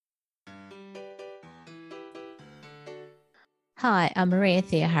Hi, I'm Maria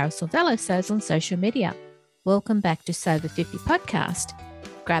Thea Harris-Orvello, Sews on social media. Welcome back to Sew Over 50 podcast.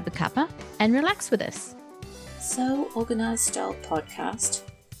 Grab a cuppa and relax with us. Sew Organised Style podcast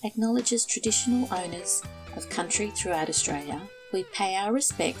acknowledges traditional owners of country throughout Australia. We pay our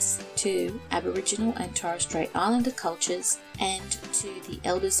respects to Aboriginal and Torres Strait Islander cultures and to the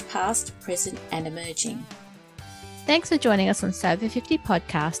elders past, present and emerging. Thanks for joining us on Sew Over 50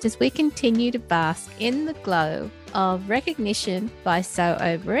 podcast as we continue to bask in the glow of recognition by Sew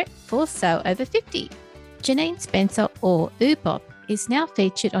Over It for Sew Over 50. Janine Spencer, or Ubop, is now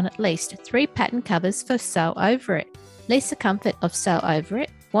featured on at least 3 pattern covers for Sew Over It. Lisa Comfort of Sew Over It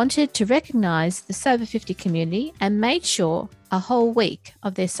wanted to recognise the Sew Over 50 community and made sure a whole week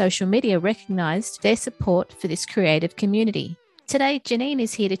of their social media recognised their support for this creative community. Today, Janine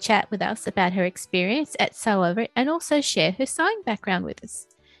is here to chat with us about her experience at Sew Over It and also share her sewing background with us.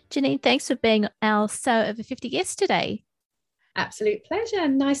 Janine, thanks for being our Sew Over 50 guest today. Absolute pleasure.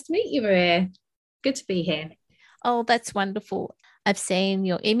 Nice to meet you, Maria. Good to be here. Oh, that's wonderful. I've seen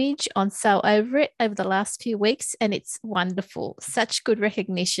your image on Sew Over It over the last few weeks, and it's wonderful. Such good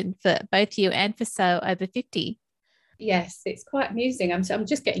recognition for both you and for Sew Over 50. Yes, it's quite amusing. I'm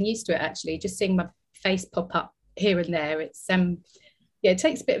just getting used to it, actually, just seeing my face pop up here and there. It's it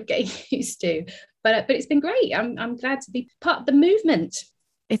takes a bit of getting used to, but it's been great. I'm glad to be part of the movement.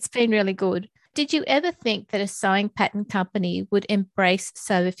 It's been really good. Did you ever think that a sewing pattern company would embrace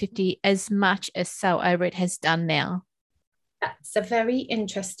Sew Over 50 as much as Sew Over It has done now? That's a very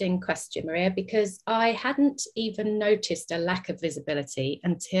interesting question, Maria, because I hadn't even noticed a lack of visibility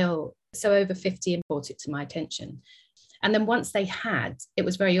until Sew Over 50 brought it to my attention. And then once they had, it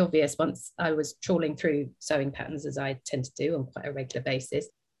was very obvious once I was trawling through sewing patterns, as I tend to do on quite a regular basis,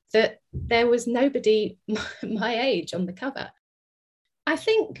 that there was nobody my age on the cover. I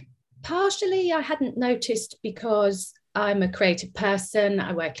think partially I hadn't noticed because I'm a creative person.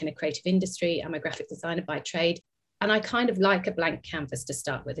 I work in a creative industry. I'm a graphic designer by trade. And I kind of like a blank canvas to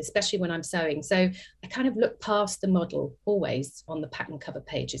start with, especially when I'm sewing. So I kind of look past the model always on the pattern cover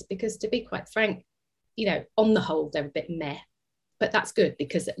pages, because to be quite frank, on the whole, they're a bit meh, but that's good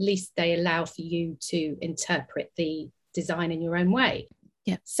because at least they allow for you to interpret the design in your own way.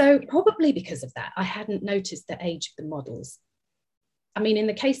 Yeah. So probably because of that, I hadn't noticed the age of the models. I mean, in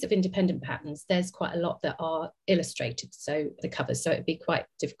the case of independent patterns, there's quite a lot that are illustrated, so the covers, so it'd be quite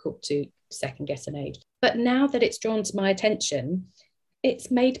difficult to second guess an age. But now that it's drawn to my attention, it's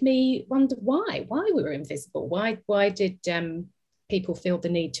made me wonder why we were invisible. Why did people feel the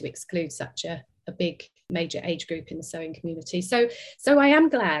need to exclude such a big major age group in the sewing community? So I am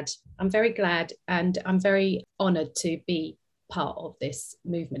glad. I'm very glad, and I'm very honoured to be part of this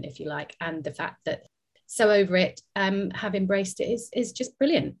movement, if you like, and the fact that Sew Over It have embraced it is just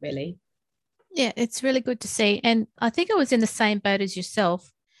brilliant, really. Yeah, it's really good to see. And I think I was in the same boat as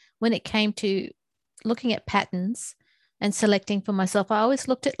yourself when it came to looking at patterns and selecting for myself. I always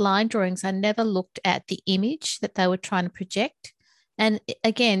looked at line drawings. I never looked at the image that they were trying to project. And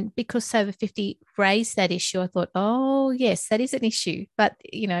again, because Sew Over 50 raised that issue, I thought, oh, yes, that is an issue. But,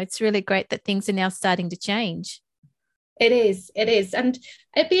 it's really great that things are now starting to change. It is. And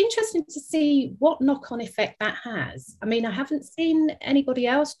it'd be interesting to see what knock-on effect that has. I mean, I haven't seen anybody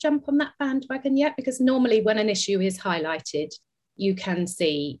else jump on that bandwagon yet, because normally when an issue is highlighted, you can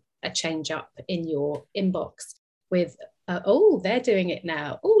see a change up in your inbox with, they're doing it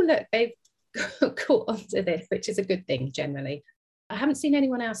now. Oh, look, they've caught onto this, which is a good thing generally. I haven't seen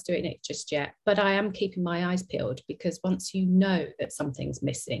anyone else doing it just yet, but I am keeping my eyes peeled, because once you know that something's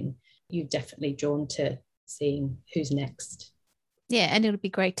missing, you're definitely drawn to seeing who's next. Yeah, and it'll be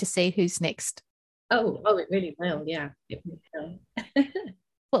great to see who's next. Oh, it really will. Yeah, it really will.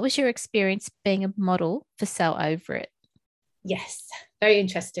 What was your experience being a model for Sew Over It? Yes, very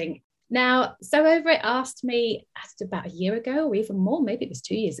interesting. Now, Sew Over It asked me about a year ago, or even more, maybe it was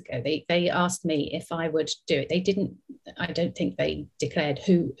 2 years ago. They asked me if I would do it. I don't think they declared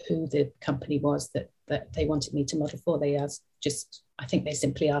who the company was that they wanted me to model for. I think they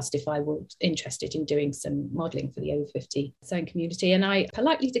simply asked if I was interested in doing some modelling for the over 50 sewing community. And I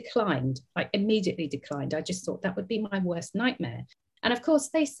politely declined, immediately declined. I just thought that would be my worst nightmare. And of course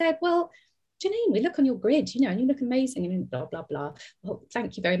they said, well, Janine, we look on your grid, and you look amazing, and blah, blah, blah. Well,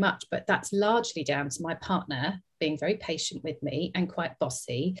 thank you very much. But that's largely down to my partner being very patient with me and quite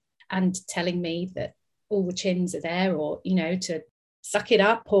bossy, and telling me that all the chins are there, or, to suck it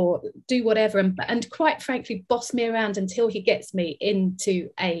up or do whatever. And quite frankly, boss me around until he gets me into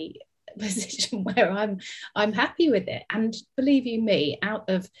a position where I'm happy with it. And believe you me,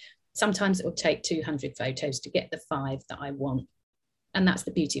 sometimes it will take 200 photos to get the 5 that I want. And that's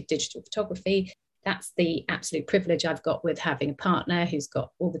the beauty of digital photography. That's the absolute privilege I've got with having a partner who's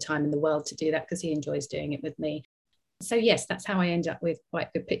got all the time in the world to do that, because he enjoys doing it with me. So yes, that's how I end up with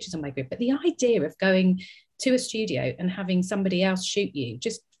quite good pictures on my grid. But the idea of going to a studio and having somebody else shoot you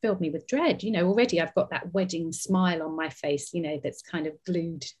just filled me with dread. Already I've got that wedding smile on my face, that's kind of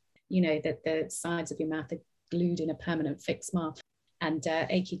glued, that the sides of your mouth are glued in a permanent fixed smile, and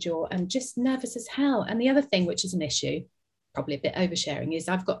achy jaw, and just nervous as hell. And the other thing, which is an issue, probably a bit oversharing, is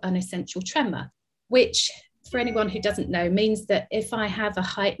I've got an essential tremor, which, for anyone who doesn't know, means that if I have a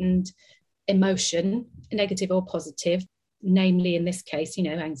heightened emotion, negative or positive, namely in this case,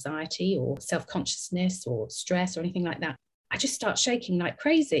 anxiety or self-consciousness or stress or anything like that, I just start shaking like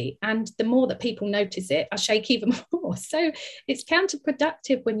crazy. And the more that people notice it, I shake even more. So it's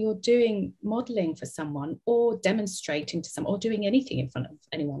counterproductive when you're doing modeling for someone or demonstrating to someone or doing anything in front of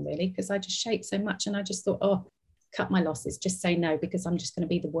anyone, really, because I just shake so much. And I just thought, cut my losses, just say no, because I'm just going to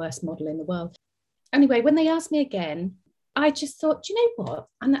be the worst model in the world. Anyway, when they asked me again, I just thought, do you know what?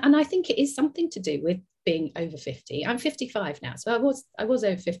 And I think it is something to do with being over 50. I'm 55 now. So I was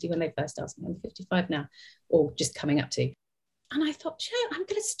over 50 when they first asked me. I'm 55 now, or just coming up to. And I thought, I'm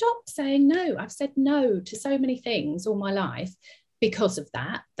going to stop saying no. I've said no to so many things all my life because of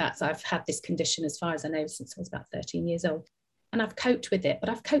that. I've had this condition, as far as I know, since I was about 13 years old. And I've coped with it, but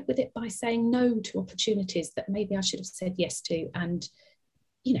I've coped with it by saying no to opportunities that maybe I should have said yes to. And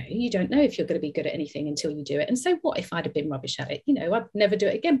you don't know if you're going to be good at anything until you do it. And so what if I'd have been rubbish at it? I'd never do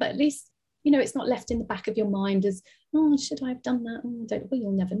it again. But at least, it's not left in the back of your mind as, should I have done that? Well,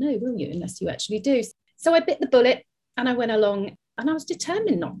 you'll never know, will you? Unless you actually do. So I bit the bullet and I went along, and I was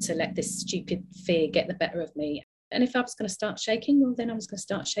determined not to let this stupid fear get the better of me. And if I was going to start shaking, well, then I was going to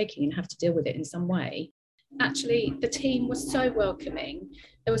start shaking and have to deal with it in some way. Actually, the team was so welcoming.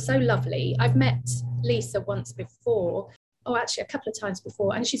 They were so lovely. I've met Lisa once before. Actually a couple of times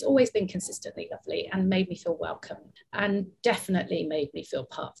before, and she's always been consistently lovely and made me feel welcome and definitely made me feel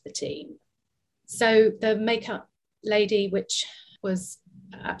part of the team. So the makeup lady, which was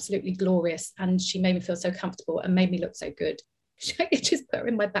absolutely glorious, and she made me feel so comfortable and made me look so good. I could just put her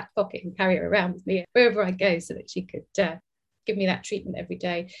in my back pocket and carry her around with me wherever I go so that she could give me that treatment every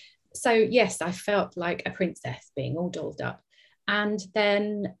day. So yes, I felt like a princess being all dolled up. And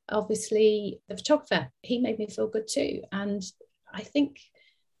then obviously the photographer, he made me feel good too. And I think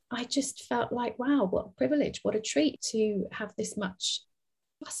I just felt like, wow, what a privilege, what a treat to have this much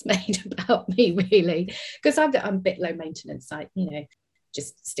fuss made about me, really. Because I'm a bit low maintenance. I,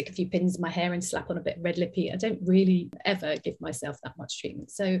 just stick a few pins in my hair and slap on a bit of red lippy. I don't really ever give myself that much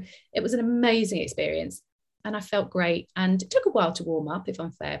treatment. So it was an amazing experience. And I felt great. And it took a while to warm up, if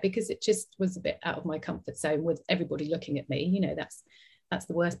I'm fair, because it just was a bit out of my comfort zone with everybody looking at me. That's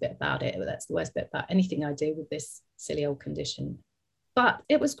the worst bit about it. That's the worst bit about anything I do with this silly old condition. But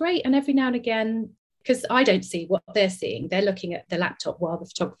it was great. And every now and again, because I don't see what they're seeing, they're looking at the laptop while the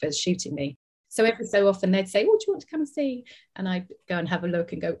photographer's shooting me. So every so often they'd say, do you want to come and see? And I'd go and have a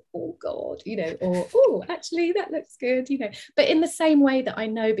look and go, oh God, or, actually that looks good, But in the same way that I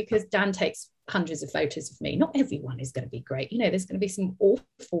know, because Dan takes hundreds of photos of me, not everyone is going to be great. There's going to be some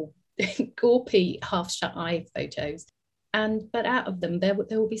awful, gawpy, half-shut eye photos. But out of them, there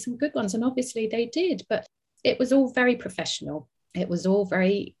will be some good ones. And obviously they did. But it was all very professional. It was all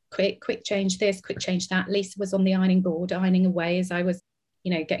very quick change this, quick change that. Lisa was on the ironing board, ironing away as I was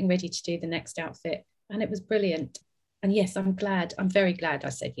getting ready to do the next outfit. And it was brilliant. And yes, I'm very glad I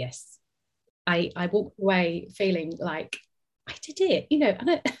said yes. I walked away feeling like I did it,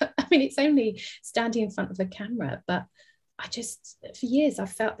 and I mean, it's only standing in front of a camera, but I just, for years,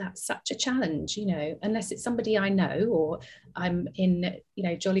 I've felt that's such a challenge, unless it's somebody I know or I'm in,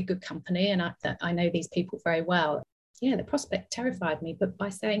 jolly good company and I know these people very well. Yeah, the prospect terrified me, but by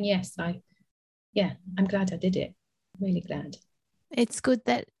saying yes, I'm glad I did it. Really glad. It's good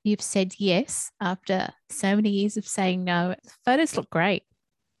that you've said yes after so many years of saying no. The photos look great.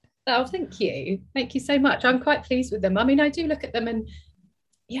 Oh, thank you. Thank you so much. I'm quite pleased with them. I mean, I do look at them and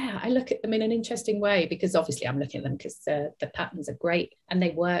I look at them in an interesting way, because obviously I'm looking at them because the patterns are great and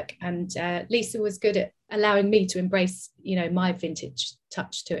they work. And Lisa was good at allowing me to embrace, my vintage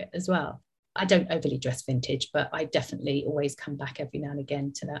touch to it as well. I don't overly dress vintage, but I definitely always come back every now and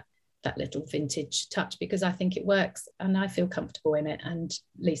again to that little vintage touch, because I think it works and I feel comfortable in it. And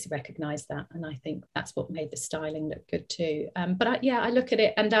Lisa recognised that. And I think that's what made the styling look good too. But I look at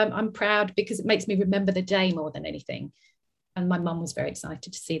it and I'm proud because it makes me remember the day more than anything. And my mum was very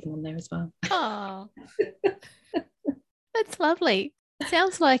excited to see them on there as well. Oh, that's lovely. It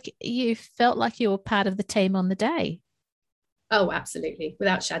sounds like you felt like you were part of the team on the day. Oh, absolutely.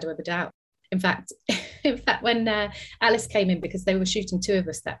 Without shadow of a doubt. In fact, In fact, when Alice came in, because they were shooting 2 of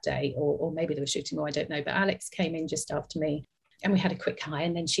us that day, or maybe they were shooting more, I don't know, but Alex came in just after me, and we had a quick hi,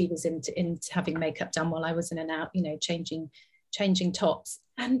 and then she was into having makeup done while I was in and out, you know, changing tops.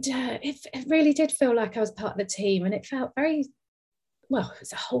 And it really did feel like I was part of the team, and it felt very, well, it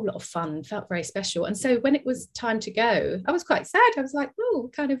was a whole lot of fun, felt very special. And so when it was time to go, I was quite sad. I was like, oh,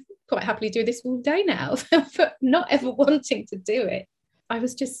 kind of quite happily do this all day now, but not ever wanting to do it. I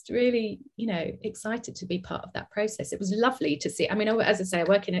was just really, you know, excited to be part of that process. It was lovely to see. I mean, as I say, I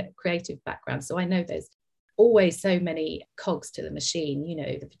work in a creative background, so I know there's always so many cogs to the machine, you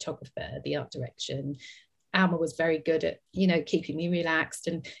know, the photographer, the art direction. Alma was very good at, you know, keeping me relaxed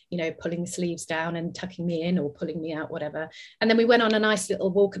and, you know, pulling the sleeves down and tucking me in or pulling me out, whatever. And then we went on a nice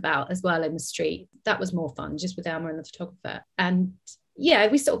little walkabout as well in the street. That was more fun, just with Alma and the photographer. And yeah,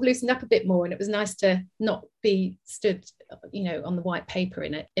 we sort of loosened up a bit more, and it was nice to not be stood, you know, on the white paper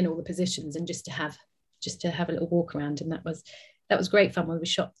in all the positions, and just to have a little walk around. And that was great fun when we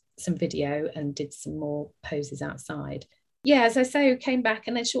shot some video and did some more poses outside. Yeah, as I say, we came back,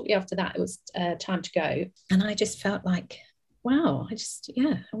 and then shortly after that, it was time to go. And I just felt like, wow, I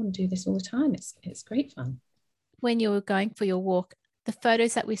want to do this all the time. It's great fun. When you were going for your walk, the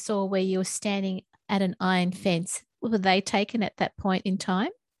photos that we saw where you were standing at an iron fence, were they taken at that point in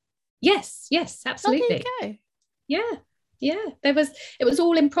time? Yes, absolutely. Oh, there you go. Yeah. It was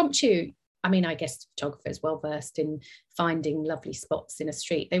all impromptu. I mean, I guess the photographer is well versed in finding lovely spots in a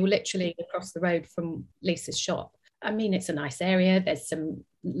street. They were literally across the road from Lisa's shop. I mean, it's a nice area. There's some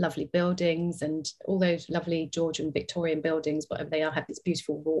lovely buildings, and all those lovely Georgian Victorian buildings, whatever they are, have this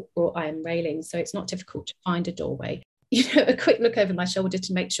beautiful wrought iron railings. So it's not difficult to find a doorway. You know, a quick look over my shoulder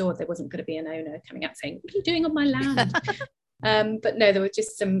to make sure there wasn't going to be an owner coming out saying, what are you doing on my land? But no, there were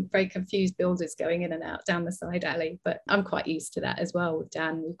just some very confused builders going in and out down the side alley. But I'm quite used to that as well with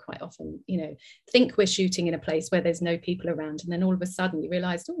Dan. We quite often, you know, think we're shooting in a place where there's no people around, and then all of a sudden you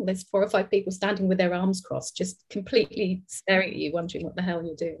realise, oh, there's 4 or 5 people standing with their arms crossed, just completely staring at you, wondering what the hell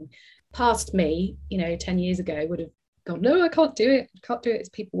you're doing. Past me, you know, 10 years ago would have gone, no, I can't do it. It's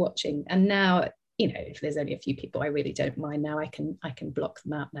people watching. And now, you know, if there's only a few people, I really don't mind now. I can block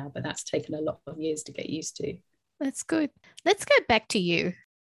them out now, but that's taken a lot of years to get used to. That's good. Let's go back to you.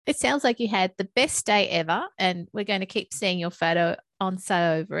 It sounds like you had the best day ever, and we're going to keep seeing your photo on So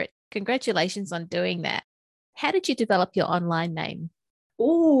Over It. Congratulations on doing that. How did you develop your online name?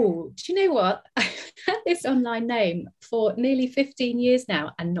 Oh, do you know what? I've had this online name for nearly 15 years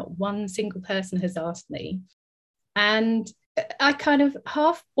now, and not one single person has asked me. And I kind of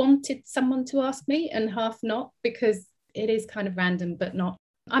half wanted someone to ask me and half not, because it is kind of random, but not.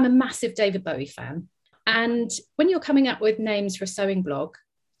 I'm a massive David Bowie fan. And when you're coming up with names for a sewing blog,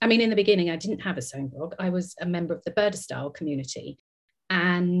 I mean, in the beginning, I didn't have a sewing blog. I was a member of the Birdistyle community,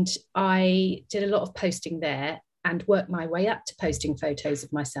 and I did a lot of posting there and worked my way up to posting photos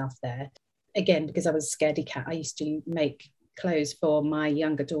of myself there. Again, because I was a scaredy cat, I used to make clothes for my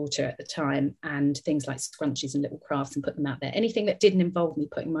younger daughter at the time, and things like scrunchies and little crafts, and put them out there. Anything that didn't involve me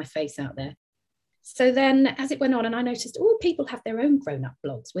putting my face out there. So then as it went on, and I noticed, oh, people have their own grown-up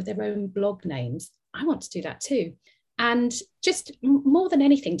blogs with their own blog names. I want to do that too. And just more than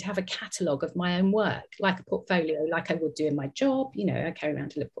anything, to have a catalogue of my own work, like a portfolio, like I would do in my job. You know, I carry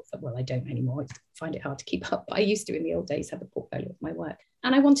around a little portfolio. Well, I don't anymore. I find it hard to keep up. But I used to in the old days have a portfolio of my work.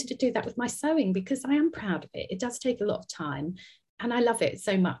 And I wanted to do that with my sewing, because I am proud of it. It does take a lot of time, and I love it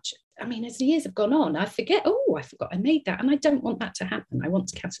so much. I mean, as the years have gone on, I forget, oh, I forgot I made that. And I don't want that to happen. I want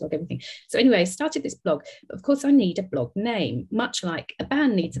to catalogue everything. So anyway, I started this blog. But of course, I need a blog name, much like a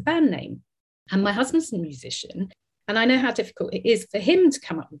band needs a band name. And my husband's a musician, and I know how difficult it is for him to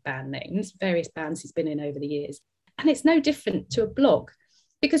come up with band names, various bands he's been in over the years. And it's no different to a blog,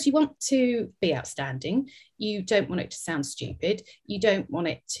 because you want to be outstanding. You don't want it to sound stupid. You don't want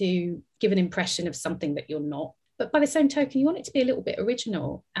it to give an impression of something that you're not. But by the same token, you want it to be a little bit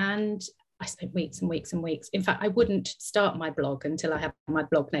original. And I spent weeks and weeks and weeks. In fact, I wouldn't start my blog until I had my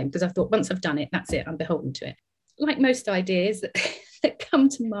blog name, because I thought, once I've done it, that's it, I'm beholden to it. Like most ideas that come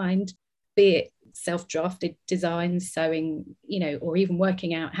to mind, be it self-drafted designs, sewing, you know, or even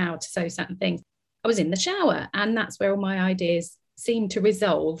working out how to sew certain things, I was in the shower, and that's where all my ideas seem to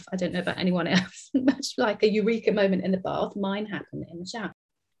resolve. I don't know about anyone else. Much like a eureka moment in the bath, mine happened in the shower.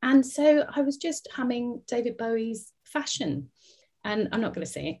 And so I was just humming David Bowie's Fashion. And I'm not going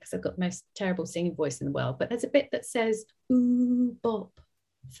to sing it because I've got the most terrible singing voice in the world, but there's a bit that says, ooh, bop,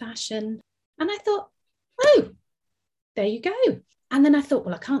 fashion. And I thought, oh, there you go. And then I thought,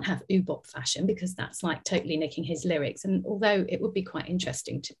 well, I can't have ooh, bop, fashion, because that's like totally nicking his lyrics. And although it would be quite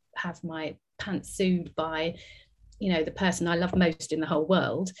interesting to have my pants sewed by the person I love most in the whole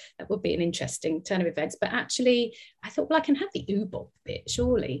world. That would be an interesting turn of events. But actually, I thought, well, I can have the oobop bit,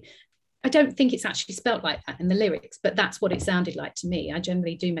 surely. I don't think it's actually spelt like that in the lyrics, but that's what it sounded like to me. I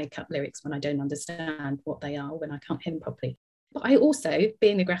generally do make up lyrics when I don't understand what they are, when I can't hear them properly. But I also,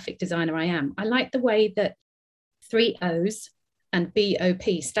 being the graphic designer I am, I like the way that 3 O's and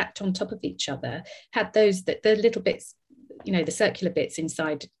BOP stacked on top of each other had those, that the little bits, the circular bits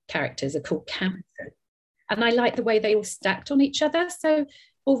inside characters are called characters. And I like the way they all stacked on each other. So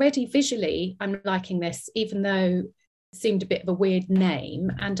already visually, I'm liking this, even though seemed a bit of a weird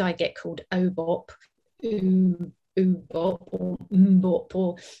name, and I get called Obop, Oobop, or Mbop,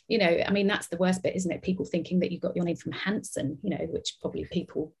 or that's the worst bit, isn't it? People thinking that you got your name from Hanson, which probably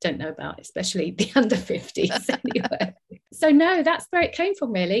people don't know about, especially the under 50s anyway. So no, that's where it came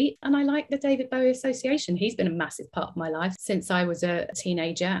from, really. And I like the David Bowie association. He's been a massive part of my life since I was a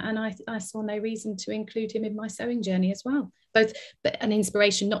teenager, and I saw no reason to include him in my sewing journey as well. Both an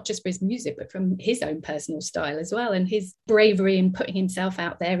inspiration, not just for his music, but from his own personal style as well, and his bravery in putting himself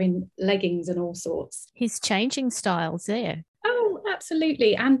out there in leggings and all sorts. His changing styles there. Oh,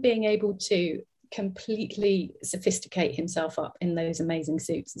 absolutely. And being able to completely sophisticate himself up in those amazing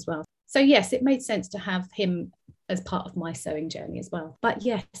suits as well. So yes, it made sense to have him as part of my sewing journey as well. But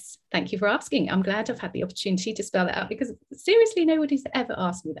yes, thank you for asking. I'm glad I've had the opportunity to spell it out, because seriously, nobody's ever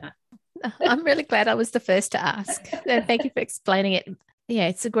asked me that. I'm really glad I was the first to ask. And thank you for explaining it. Yeah,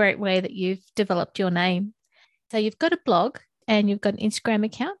 it's a great way that you've developed your name. So you've got a blog and you've got an Instagram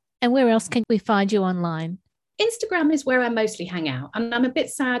account. And where else can we find you online? Instagram is where I mostly hang out. And I'm a bit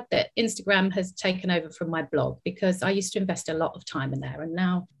sad that Instagram has taken over from my blog, because I used to invest a lot of time in there. And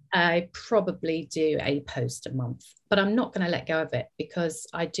now I probably do a post a month, but I'm not going to let go of it, because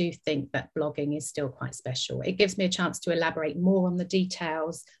I do think that blogging is still quite special. It gives me a chance to elaborate more on the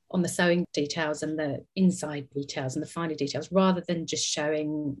details, on the sewing details and the inside details and the finer details, rather than just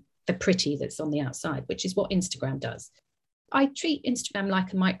showing the pretty that's on the outside, which is what Instagram does. I treat Instagram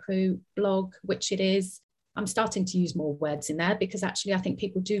like a micro blog, which it is. I'm starting to use more words in there, because actually I think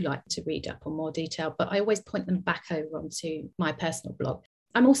people do like to read up on more detail, but I always point them back over onto my personal blog.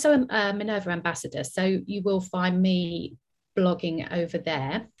 I'm also a Minerva ambassador, so you will find me blogging over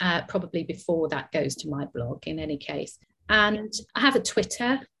there, probably before that goes to my blog in any case. And I have a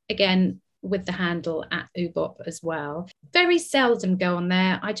Twitter, again, with the handle @Oobop as well. Very seldom go on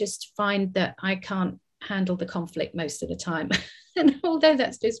there. I just find that I can't handle the conflict most of the time. And although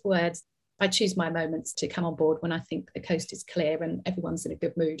that's just words, I choose my moments to come on board. When I think the coast is clear and everyone's in a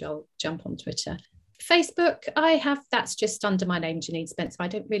good mood, I'll jump on Twitter. Facebook, that's just under my name, Janine Spencer. I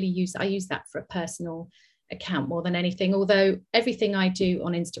don't really I use that for a personal account more than anything, although everything I do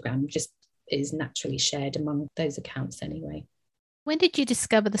on Instagram just is naturally shared among those accounts anyway. When did you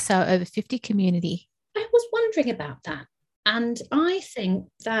discover the Sew Over 50 community? I was wondering about that. And I think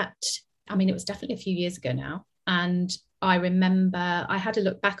that, it was definitely a few years ago now. And I remember I had a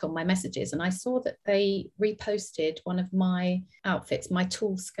look back on my messages, and I saw that they reposted one of my outfits, my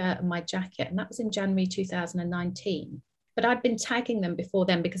tulle skirt and my jacket, and that was in January 2019. But I'd been tagging them before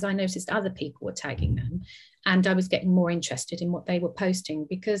then, because I noticed other people were tagging them, and I was getting more interested in what they were posting,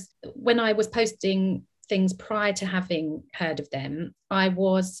 because when I was posting things prior to having heard of them, I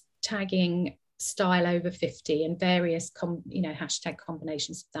was tagging Style Over 50 and various hashtag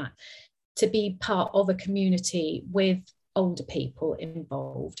combinations of that, to be part of a community with older people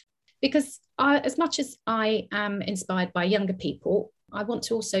involved. Because as much as I am inspired by younger people, I want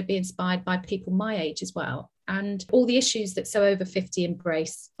to also be inspired by people my age as well. And all the issues that Sew Over 50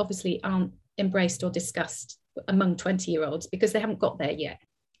 embrace obviously aren't embraced or discussed among 20-year-olds, because they haven't got there yet.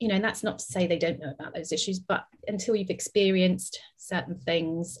 And that's not to say they don't know about those issues, but until you've experienced certain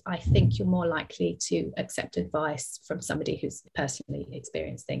things, I think you're more likely to accept advice from somebody who's personally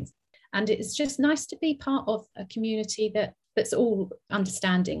experienced things. And it's just nice to be part of a community that's all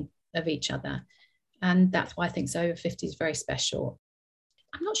understanding of each other. And that's why I think Sew Over 50 is very special.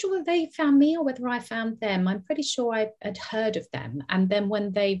 I'm not sure whether they found me or whether I found them. I'm pretty sure I had heard of them. And then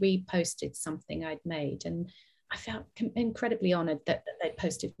when they reposted something I'd made, and I felt incredibly honoured that they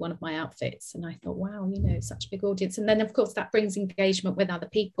posted one of my outfits. And I thought, wow, such a big audience. And then, of course, that brings engagement with other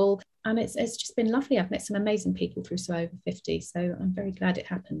people. And it's just been lovely. I've met some amazing people through Sew Over 50. So I'm very glad it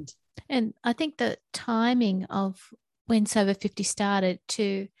happened. And I think the timing of when Sew Over 50 started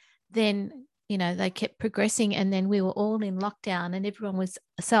to then, they kept progressing, and then we were all in lockdown and everyone was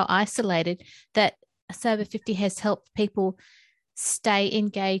so isolated, that Sew Over 50 has helped people stay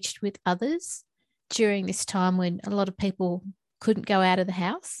engaged with others during this time when a lot of people couldn't go out of the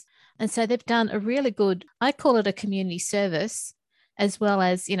house. And so they've done a really good, I call it a community service, as well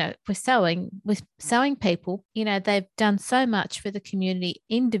as, with sewing people, they've done so much for the community,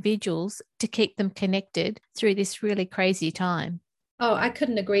 individuals, to keep them connected through this really crazy time. Oh, I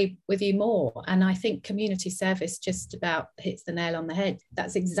couldn't agree with you more. And I think community service just about hits the nail on the head.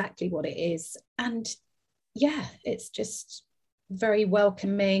 That's exactly what it is. And yeah, it's just very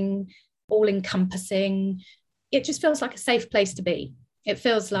welcoming, all encompassing. It just feels like a safe place to be. It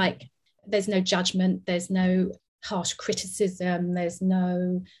feels like there's no judgment, there's no harsh criticism, there's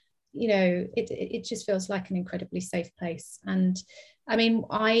no, it just feels like an incredibly safe place. And I mean,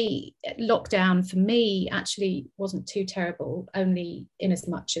 lockdown for me actually wasn't too terrible, only in as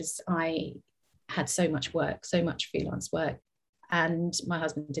much as I had so much work, so much freelance work, and my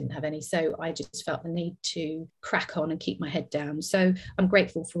husband didn't have any. So I just felt the need to crack on and keep my head down. So I'm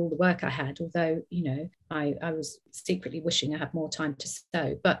grateful for all the work I had, although, I was secretly wishing I had more time to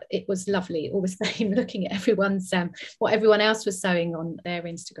sew. But it was lovely all the same looking at everyone's, what everyone else was sewing on their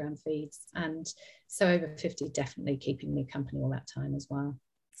Instagram feeds. And Sew Over 50 definitely keeping me company all that time as well.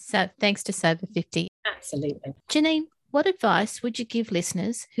 So thanks to Sew Over 50. Absolutely. Janine, what advice would you give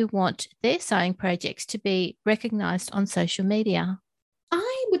listeners who want their sewing projects to be recognised on social media?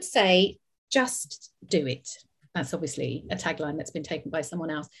 I would say just do it. That's obviously a tagline that's been taken by someone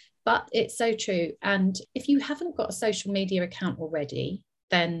else, but it's so true. And if you haven't got a social media account already,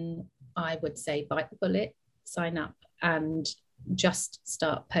 then I would say bite the bullet, sign up and just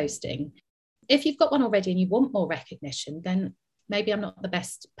start posting. If you've got one already and you want more recognition, then maybe I'm not the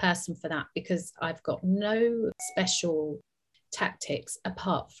best person for that, because I've got no special tactics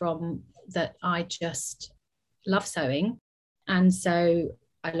apart from that I just love sewing. And so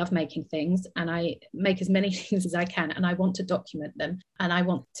I love making things, and I make as many things as I can, and I want to document them, and I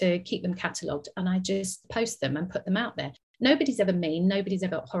want to keep them catalogued, and I just post them and put them out there. Nobody's ever mean, nobody's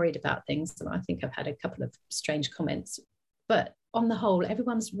ever horrid about things. And I think I've had a couple of strange comments, but on the whole,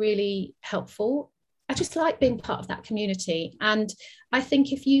 everyone's really helpful. I just like being part of that community. And I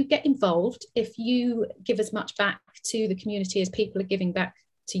think if you get involved, if you give as much back to the community as people are giving back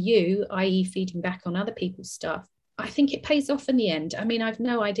to you, i.e. feeding back on other people's stuff, I think it pays off in the end. I mean, I've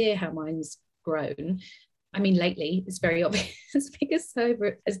no idea how mine's grown. I mean, lately it's very obvious because Sew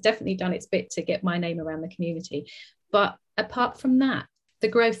Over has definitely done its bit to get my name around the community. But apart from that, the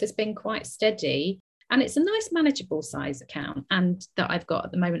growth has been quite steady. And it's a nice manageable size account and that I've got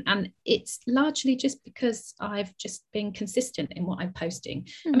at the moment. And it's largely just because I've just been consistent in what I'm posting.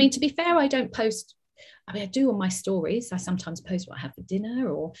 I mean, to be fair, I don't post, I do on my stories. I sometimes post what I have for dinner,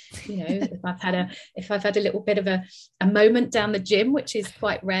 or, if I've had a little bit of a moment down the gym, which is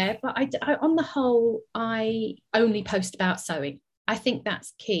quite rare. But I on the whole, I only post about sewing. I think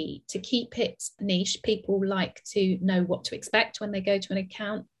that's key to keep it niche. People like to know what to expect when they go to an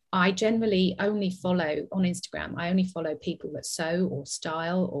account. I generally only follow on Instagram. I only follow people that sew or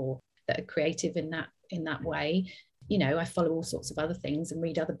style or that are creative in that way. I follow all sorts of other things and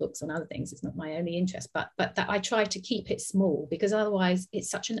read other books on other things. It's not my only interest, but that I try to keep it small, because otherwise it's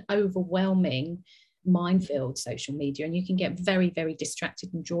such an overwhelming minefield, social media, and you can get very, very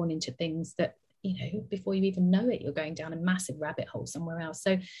distracted and drawn into things that, before you even know it, you're going down a massive rabbit hole somewhere else.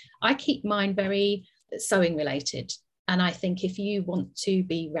 So I keep mine very sewing related. And I think if you want to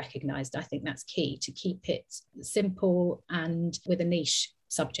be recognised, I think that's key, to keep it simple and with a niche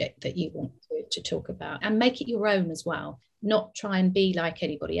subject that you want to talk about, and make it your own as well. Not try and be like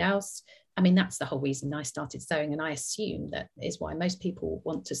anybody else. I mean, that's the whole reason I started sewing. And I assume that is why most people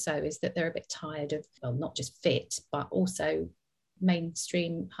want to sew, is that they're a bit tired of, well, not just fit, but also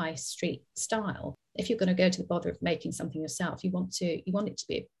mainstream high street style. If you're going to go to the bother of making something yourself, you want it to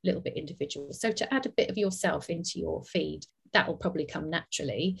be a little bit individual. So to add a bit of yourself into your feed, that will probably come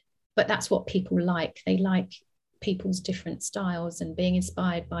naturally. But that's what people like. They like people's different styles and being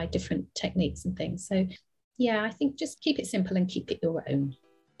inspired by different techniques and things. So yeah, I think just keep it simple and keep it your own.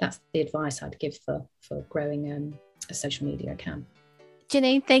 That's the advice I'd give for growing a social media account.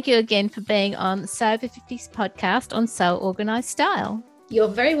 Janine, thank you again for being on Sew Over 50's podcast on Sew Organised Style. You're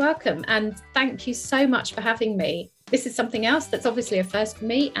very welcome, and thank you so much for having me. This is something else that's obviously a first for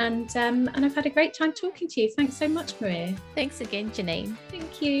me, and I've had a great time talking to you. Thanks so much, Maria. Thanks again, Janine.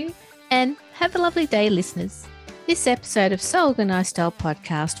 Thank you. And have a lovely day, listeners. This episode of Sew Organised Style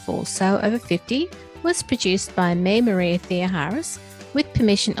podcast for Sew Over 50 was produced by me, Maria Theoharis, with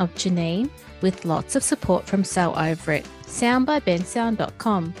permission of Janine, with lots of support from Sew Over It. Sound by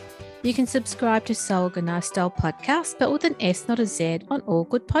bensound.com. You can subscribe to Sew Organised Style podcast, but with an S, not a Z, on all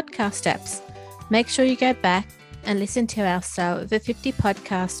good podcast apps. Make sure you go back and listen to our Sew Over 50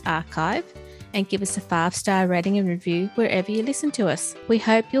 podcast archive and give us a 5-star rating and review wherever you listen to us. We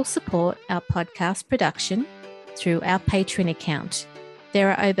hope you'll support our podcast production through our Patreon account.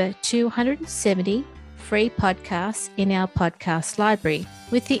 There are over 270 free podcasts in our podcast library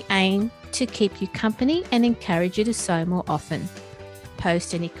with the aim to keep you company and encourage you to sew more often.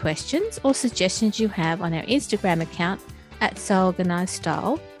 Post any questions or suggestions you have on our Instagram account at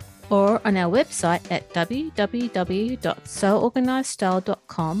SewOrganisedStyle or on our website at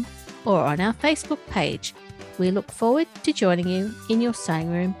www.seworganisedstyle.com or on our Facebook page. We look forward to joining you in your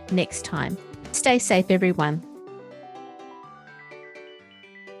sewing room next time. Stay safe, everyone.